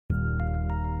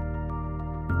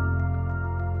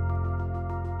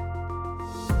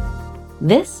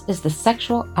This is the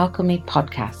Sexual Alchemy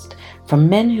Podcast for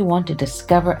men who want to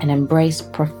discover and embrace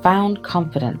profound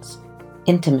confidence,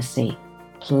 intimacy,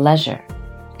 pleasure,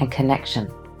 and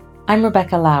connection. I'm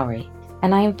Rebecca Lowry,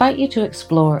 and I invite you to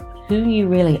explore who you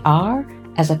really are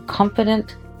as a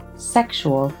confident,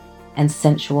 sexual, and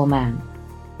sensual man.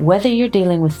 Whether you're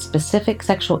dealing with specific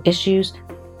sexual issues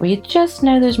or you just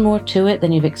know there's more to it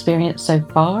than you've experienced so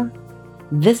far,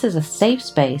 this is a safe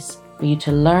space for you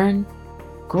to learn,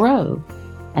 grow,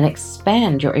 and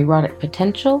expand your erotic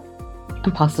potential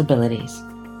and possibilities.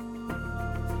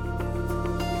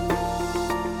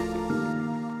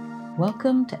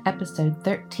 Welcome to episode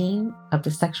 13 of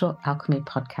the Sexual Alchemy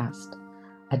Podcast,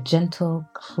 a gentle,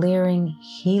 clearing,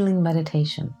 healing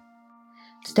meditation.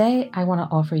 Today, I want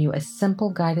to offer you a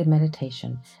simple guided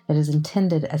meditation that is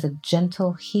intended as a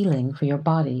gentle healing for your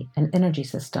body and energy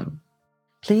system.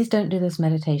 Please don't do this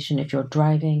meditation if you're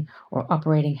driving or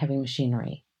operating heavy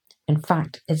machinery. In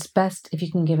fact, it's best if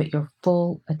you can give it your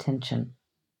full attention.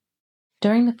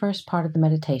 During the first part of the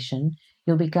meditation,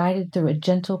 you'll be guided through a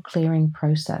gentle clearing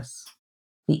process.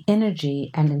 The energy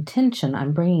and intention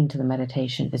I'm bringing to the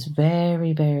meditation is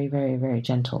very, very, very, very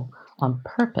gentle on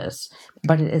purpose,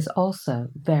 but it is also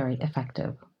very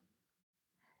effective.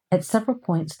 At several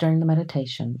points during the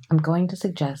meditation, I'm going to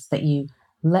suggest that you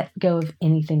let go of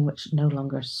anything which no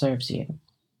longer serves you.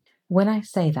 When I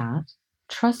say that,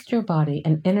 trust your body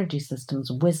and energy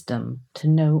system's wisdom to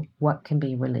know what can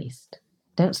be released.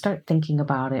 Don't start thinking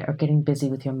about it or getting busy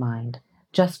with your mind.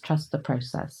 Just trust the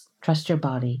process. Trust your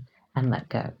body and let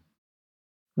go.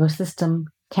 Your system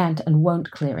can't and won't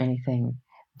clear anything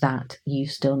that you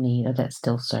still need or that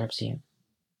still serves you.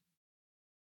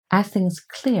 As things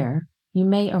clear, you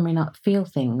may or may not feel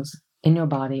things in your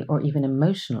body or even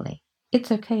emotionally. It's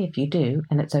okay if you do,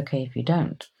 and it's okay if you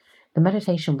don't. The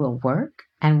meditation will work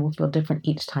and will feel different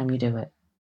each time you do it.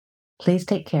 Please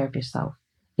take care of yourself.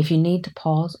 If you need to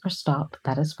pause or stop,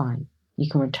 that is fine. You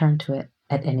can return to it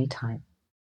at any time.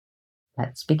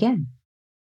 Let's begin.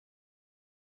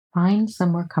 Find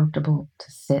somewhere comfortable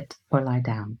to sit or lie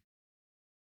down.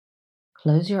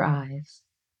 Close your eyes,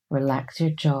 relax your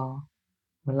jaw,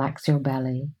 relax your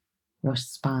belly, your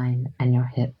spine, and your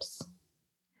hips.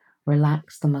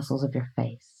 Relax the muscles of your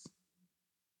face.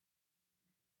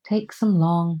 Take some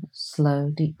long,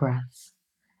 slow, deep breaths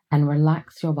and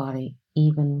relax your body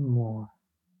even more.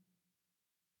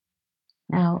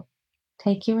 Now,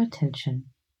 take your attention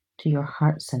to your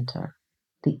heart center,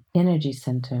 the energy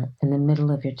center in the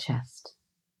middle of your chest.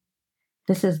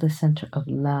 This is the center of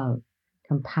love,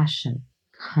 compassion,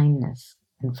 kindness,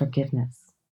 and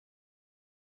forgiveness.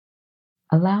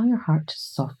 Allow your heart to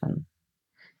soften,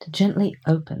 to gently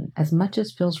open as much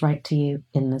as feels right to you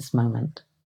in this moment.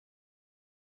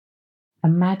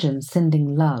 Imagine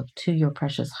sending love to your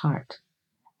precious heart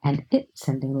and it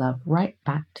sending love right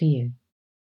back to you.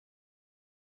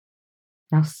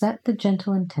 Now set the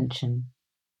gentle intention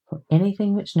for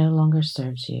anything which no longer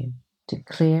serves you to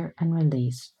clear and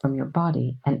release from your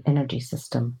body and energy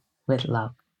system with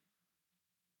love.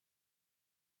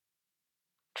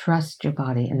 Trust your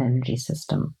body and energy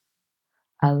system.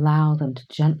 Allow them to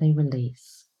gently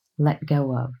release, let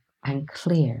go of, and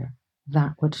clear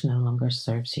that which no longer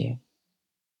serves you.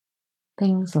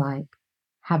 Things like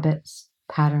habits,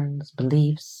 patterns,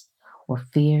 beliefs, or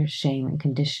fear, shame, and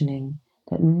conditioning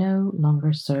that no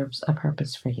longer serves a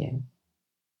purpose for you.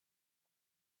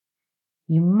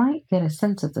 You might get a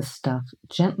sense of this stuff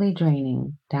gently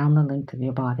draining down the length of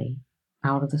your body,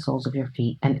 out of the soles of your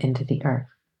feet, and into the earth.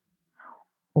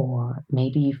 Or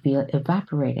maybe you feel it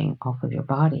evaporating off of your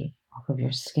body, off of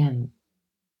your skin.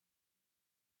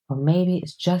 Or maybe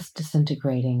it's just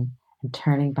disintegrating and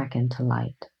turning back into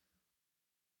light.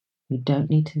 You don't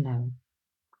need to know.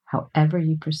 However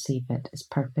you perceive it is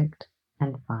perfect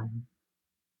and fine.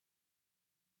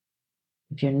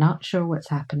 If you're not sure what's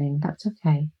happening, that's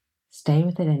okay. Stay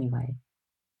with it anyway.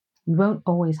 You won't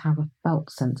always have a felt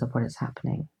sense of what is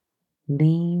happening.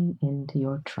 Lean into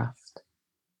your trust.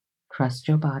 Trust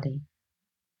your body.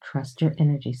 Trust your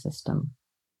energy system.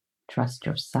 Trust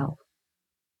yourself.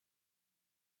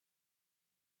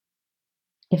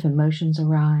 If emotions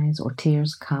arise or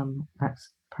tears come,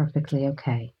 that's perfectly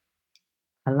okay.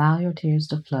 Allow your tears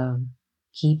to flow.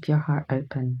 Keep your heart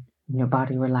open and your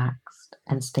body relaxed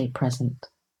and stay present.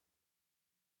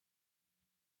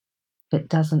 If it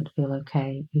doesn't feel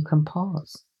okay, you can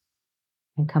pause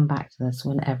and come back to this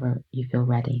whenever you feel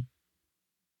ready.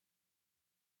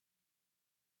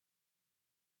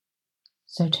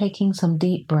 So taking some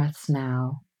deep breaths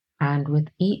now, and with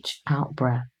each out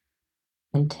breath,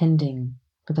 intending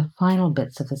for the final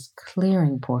bits of this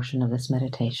clearing portion of this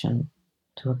meditation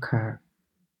to occur.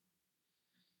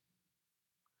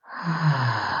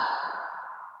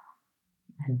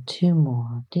 And 2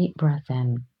 more. Deep breath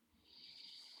in.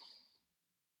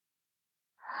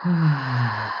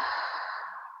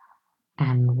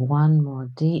 And 1 more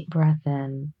deep breath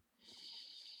in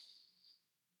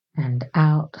and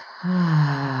out.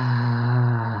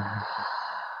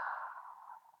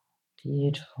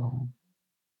 Beautiful.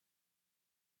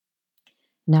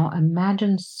 Now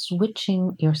imagine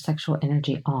switching your sexual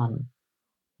energy on.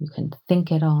 You can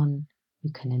think it on,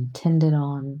 you can intend it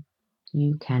on,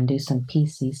 you can do some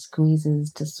PC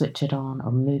squeezes to switch it on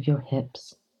or move your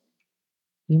hips.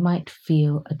 You might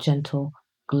feel a gentle,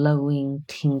 glowing,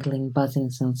 tingling, buzzing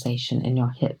sensation in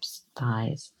your hips,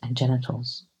 thighs, and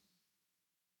genitals.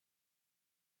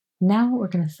 Now we're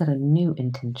going to set a new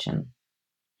intention.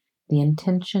 The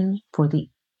intention for the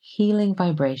healing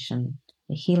vibration,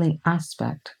 the healing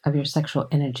aspect of your sexual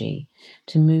energy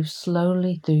to move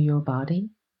slowly through your body,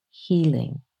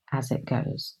 healing as it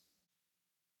goes.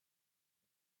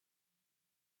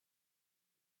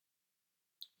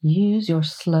 Use your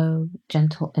slow,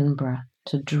 gentle in-breath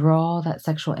to draw that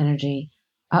sexual energy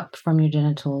up from your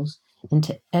genitals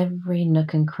into every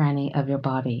nook and cranny of your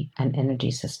body and energy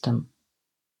system.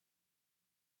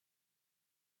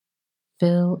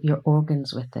 Fill your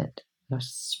organs with it, your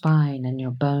spine and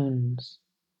your bones.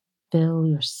 Fill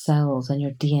your cells and your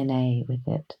DNA with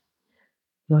it.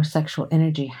 Your sexual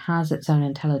energy has its own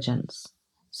intelligence,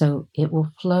 so it will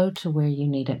flow to where you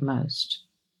need it most,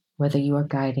 whether you are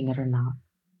guiding it or not.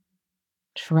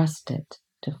 Trust it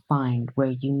to find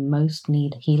where you most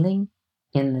need healing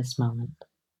in this moment.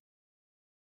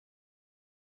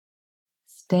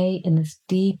 Stay in this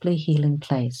deeply healing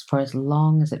place for as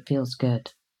long as it feels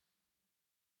good.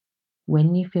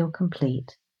 When you feel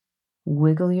complete,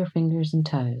 wiggle your fingers and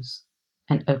toes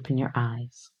and open your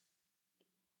eyes.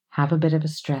 Have a bit of a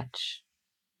stretch,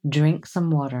 drink some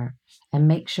water, and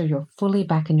make sure you're fully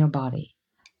back in your body,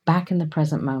 back in the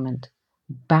present moment,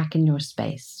 back in your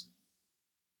space.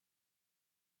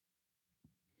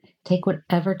 Take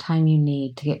whatever time you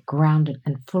need to get grounded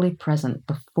and fully present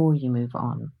before you move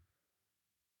on.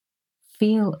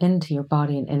 Feel into your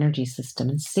body and energy system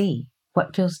and see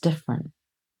what feels different.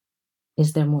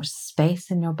 Is there more space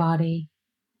in your body?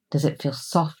 Does it feel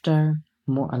softer,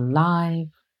 more alive?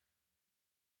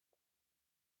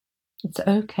 It's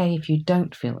okay if you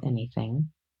don't feel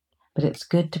anything, but it's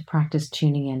good to practice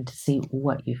tuning in to see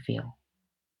what you feel.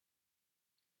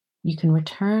 You can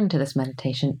return to this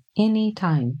meditation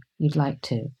anytime you'd like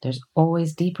to. There's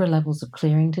always deeper levels of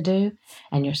clearing to do,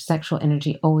 and your sexual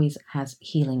energy always has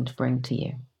healing to bring to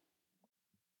you.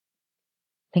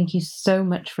 Thank you so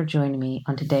much for joining me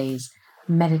on today's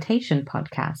meditation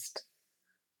podcast.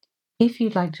 If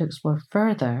you'd like to explore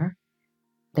further,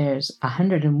 there's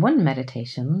 101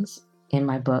 meditations in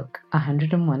my book,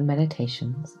 101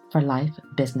 Meditations for Life,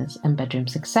 Business, and Bedroom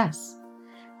Success.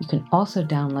 You can also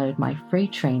download my free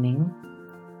training,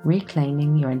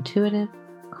 Reclaiming Your Intuitive,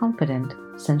 Confident,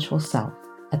 Sensual Self,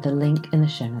 at the link in the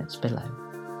show notes below.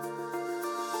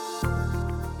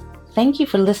 Thank you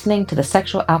for listening to the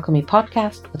Sexual Alchemy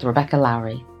Podcast with Rebecca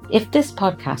Lowry. If this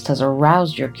podcast has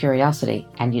aroused your curiosity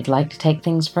and you'd like to take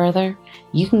things further,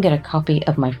 you can get a copy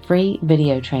of my free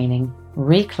video training,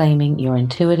 Reclaiming Your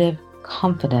Intuitive,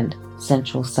 Confident,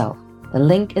 Sensual Self. The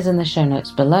link is in the show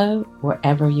notes below,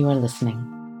 wherever you are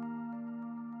listening.